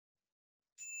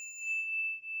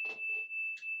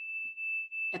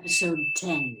Episode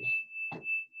 10.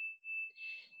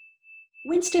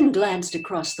 Winston glanced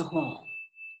across the hall.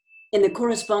 In the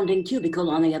corresponding cubicle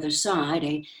on the other side,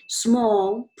 a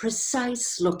small,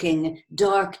 precise-looking,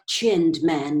 dark-chinned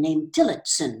man named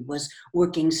Tillotson was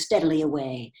working steadily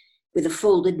away, with a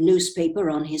folded newspaper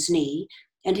on his knee,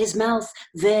 and his mouth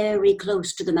very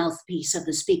close to the mouthpiece of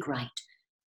the speakwrite.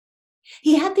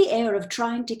 He had the air of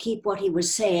trying to keep what he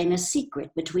was saying a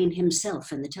secret between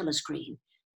himself and the telescreen.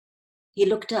 He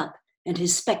looked up, and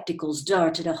his spectacles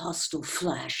darted a hostile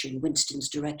flash in Winston's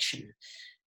direction.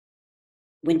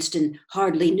 Winston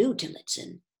hardly knew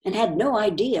Tillotson and had no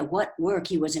idea what work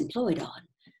he was employed on.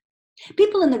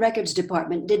 People in the records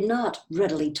department did not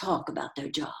readily talk about their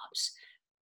jobs.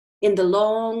 In the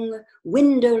long,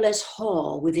 windowless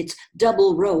hall with its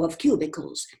double row of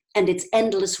cubicles and its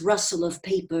endless rustle of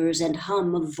papers and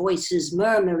hum of voices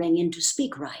murmuring into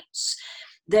speakwrites,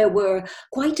 there were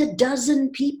quite a dozen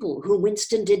people whom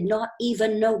Winston did not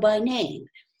even know by name,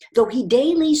 though he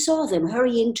daily saw them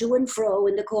hurrying to and fro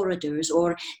in the corridors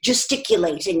or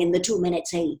gesticulating in the 2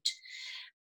 minutes 8.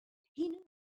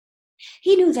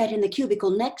 He knew that in the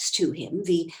cubicle next to him,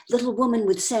 the little woman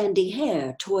with sandy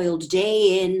hair toiled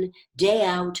day in, day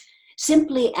out,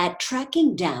 simply at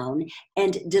tracking down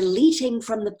and deleting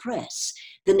from the press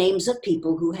the names of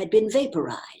people who had been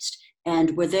vaporized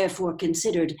and were therefore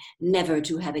considered never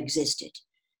to have existed.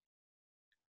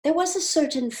 There was a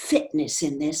certain fitness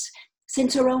in this,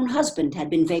 since her own husband had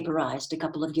been vaporized a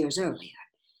couple of years earlier.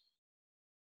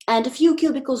 And a few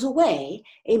cubicles away,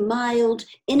 a mild,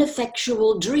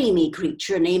 ineffectual, dreamy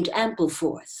creature named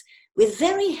Ampleforth, with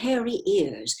very hairy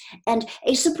ears and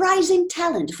a surprising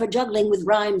talent for juggling with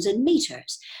rhymes and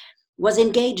meters, was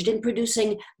engaged in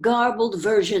producing garbled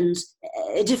versions,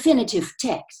 definitive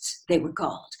texts, they were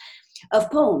called,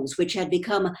 of poems which had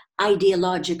become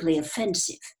ideologically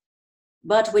offensive,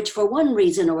 but which for one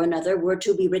reason or another were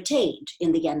to be retained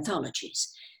in the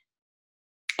anthologies.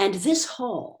 And this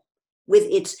hall, with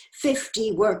its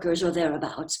 50 workers or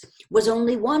thereabouts, was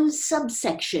only one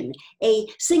subsection, a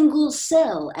single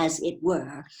cell, as it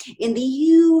were, in the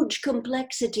huge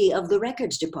complexity of the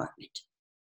records department.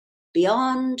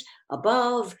 Beyond,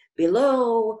 above,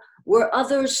 below, were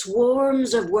other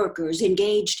swarms of workers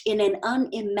engaged in an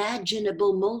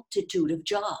unimaginable multitude of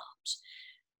jobs.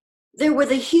 There were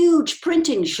the huge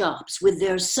printing shops with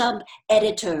their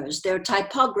sub-editors, their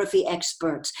typography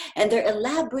experts, and their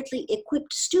elaborately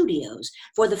equipped studios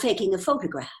for the faking of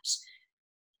photographs.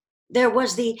 There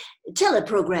was the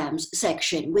teleprograms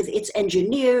section with its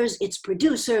engineers, its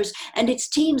producers, and its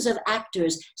teams of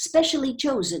actors specially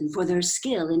chosen for their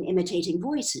skill in imitating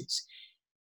voices.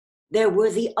 There were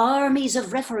the armies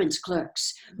of reference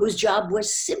clerks, whose job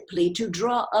was simply to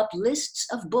draw up lists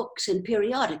of books and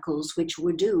periodicals which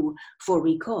were due for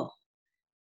recall.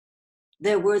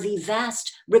 There were the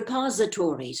vast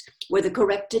repositories where the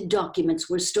corrected documents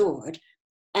were stored,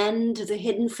 and the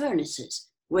hidden furnaces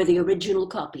where the original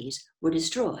copies were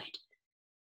destroyed.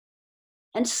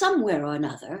 And somewhere or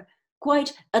another,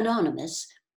 quite anonymous,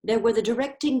 there were the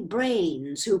directing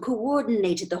brains who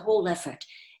coordinated the whole effort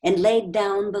and laid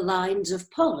down the lines of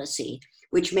policy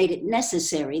which made it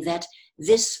necessary that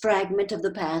this fragment of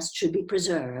the past should be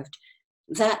preserved,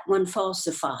 that one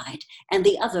falsified, and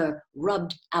the other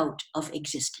rubbed out of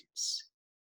existence.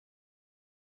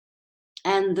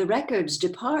 And the records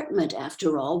department,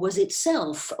 after all, was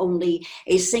itself only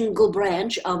a single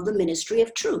branch of the Ministry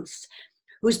of Truth,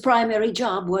 whose primary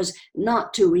job was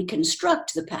not to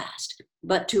reconstruct the past,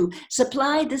 but to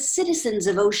supply the citizens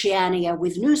of Oceania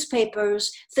with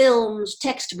newspapers, films,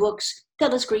 textbooks,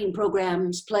 telescreen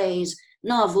programs, plays,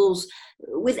 novels,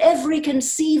 with every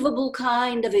conceivable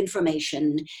kind of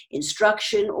information,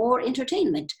 instruction, or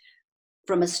entertainment,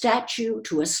 from a statue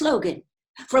to a slogan,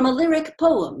 from a lyric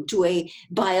poem to a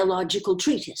biological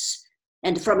treatise,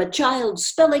 and from a child's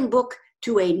spelling book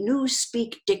to a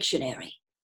Newspeak dictionary.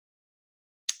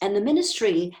 And the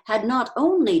ministry had not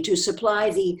only to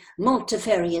supply the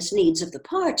multifarious needs of the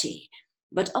party,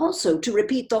 but also to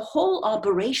repeat the whole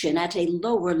operation at a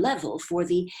lower level for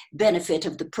the benefit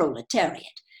of the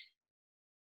proletariat.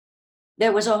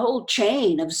 There was a whole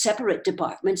chain of separate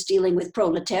departments dealing with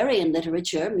proletarian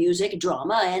literature, music,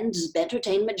 drama, and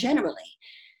entertainment generally.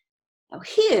 Now,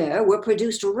 here were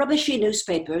produced rubbishy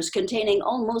newspapers containing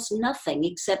almost nothing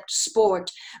except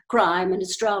sport, crime, and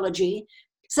astrology,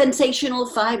 sensational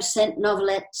 5-cent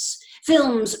novelettes,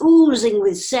 films oozing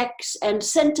with sex, and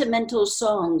sentimental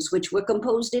songs which were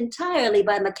composed entirely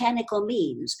by mechanical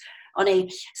means on a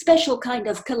special kind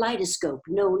of kaleidoscope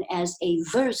known as a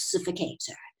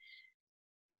versificator.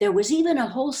 There was even a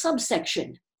whole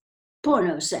subsection,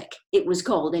 Pornosec, it was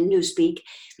called in Newspeak,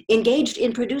 engaged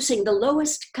in producing the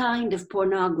lowest kind of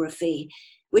pornography,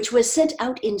 which was sent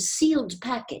out in sealed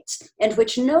packets and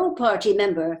which no party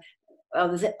member,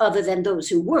 other than those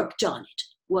who worked on it,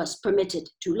 was permitted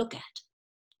to look at.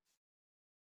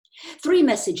 3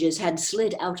 messages had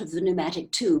slid out of the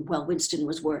pneumatic tube while Winston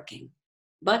was working,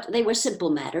 but they were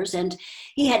simple matters, and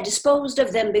he had disposed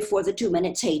of them before the 2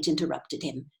 minutes' hate interrupted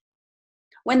him.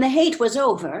 When the hate was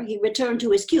over, he returned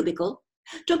to his cubicle,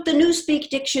 took the Newspeak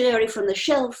dictionary from the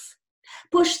shelf,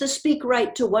 pushed the Speak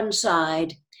Right to one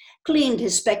side, cleaned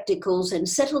his spectacles, and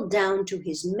settled down to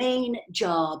his main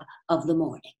job of the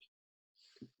morning.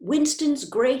 Winston's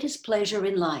greatest pleasure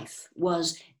in life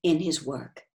was in his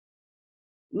work.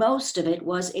 Most of it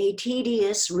was a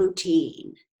tedious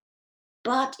routine,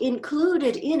 but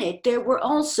included in it there were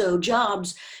also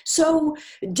jobs so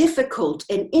difficult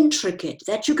and intricate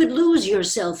that you could lose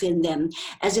yourself in them,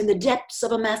 as in the depths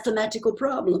of a mathematical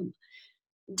problem.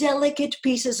 Delicate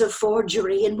pieces of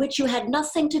forgery in which you had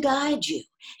nothing to guide you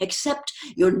except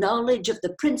your knowledge of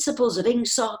the principles of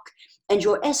Ingsoc and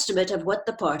your estimate of what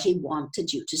the party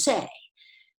wanted you to say.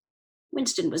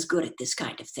 Winston was good at this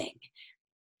kind of thing.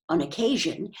 On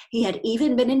occasion, he had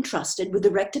even been entrusted with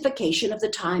the rectification of the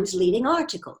Times' leading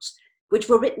articles, which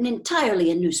were written entirely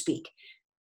in Newspeak.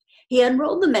 He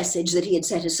unrolled the message that he had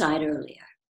set aside earlier.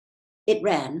 It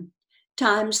ran,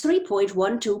 Times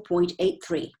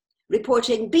 3.12.83,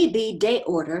 reporting BB day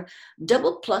order,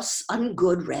 double plus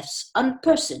ungood refs,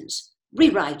 unpersons,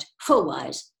 rewrite,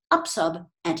 full-wise, upsub,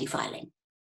 anti-filing.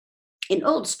 In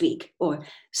Old Speak, or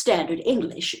Standard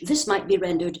English, this might be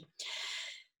rendered,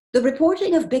 the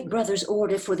reporting of Big Brother's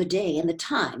order for the day in the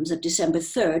Times of December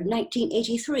 3rd,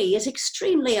 1983 is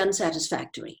extremely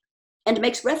unsatisfactory and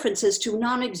makes references to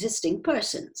non-existing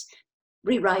persons.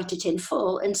 Rewrite it in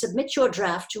full and submit your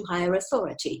draft to higher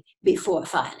authority before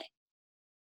filing.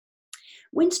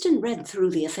 Winston read through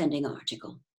the offending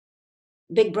article.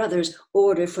 Big Brother's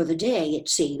order for the day, it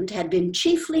seemed, had been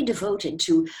chiefly devoted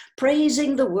to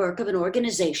praising the work of an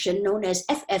organization known as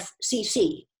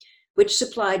FFCC, which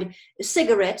supplied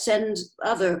cigarettes and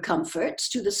other comforts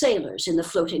to the sailors in the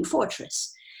floating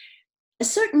fortress. A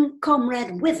certain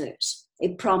Comrade Withers,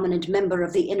 a prominent member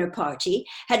of the inner party,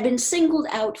 had been singled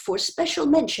out for special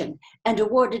mention and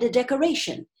awarded a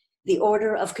decoration, the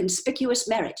Order of Conspicuous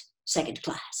Merit, 2nd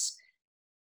class.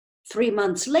 3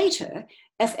 months later,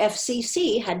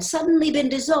 FFCC had suddenly been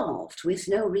dissolved with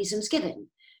no reasons given.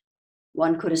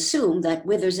 One could assume that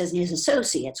Withers and his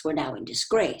associates were now in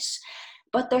disgrace,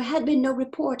 but there had been no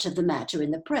report of the matter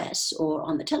in the press or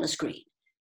on the telescreen.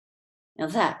 Now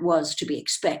that was to be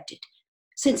expected,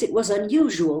 since it was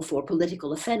unusual for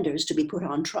political offenders to be put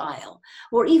on trial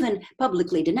or even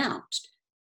publicly denounced.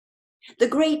 The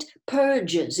great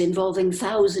purges involving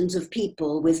thousands of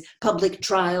people with public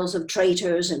trials of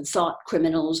traitors and thought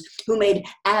criminals who made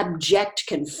abject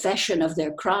confession of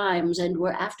their crimes and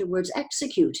were afterwards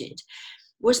executed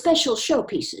were special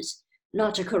showpieces,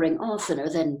 not occurring oftener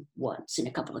than once in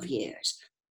a couple of years.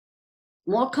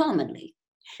 More commonly,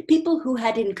 people who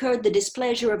had incurred the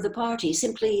displeasure of the party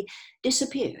simply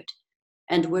disappeared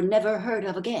and were never heard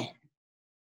of again.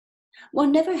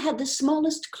 One never had the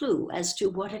smallest clue as to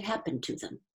what had happened to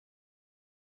them.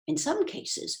 In some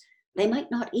cases, they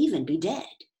might not even be dead.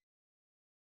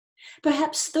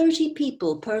 Perhaps 30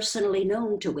 people personally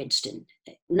known to Winston,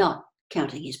 not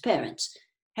counting his parents,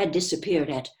 had disappeared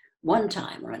at one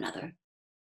time or another.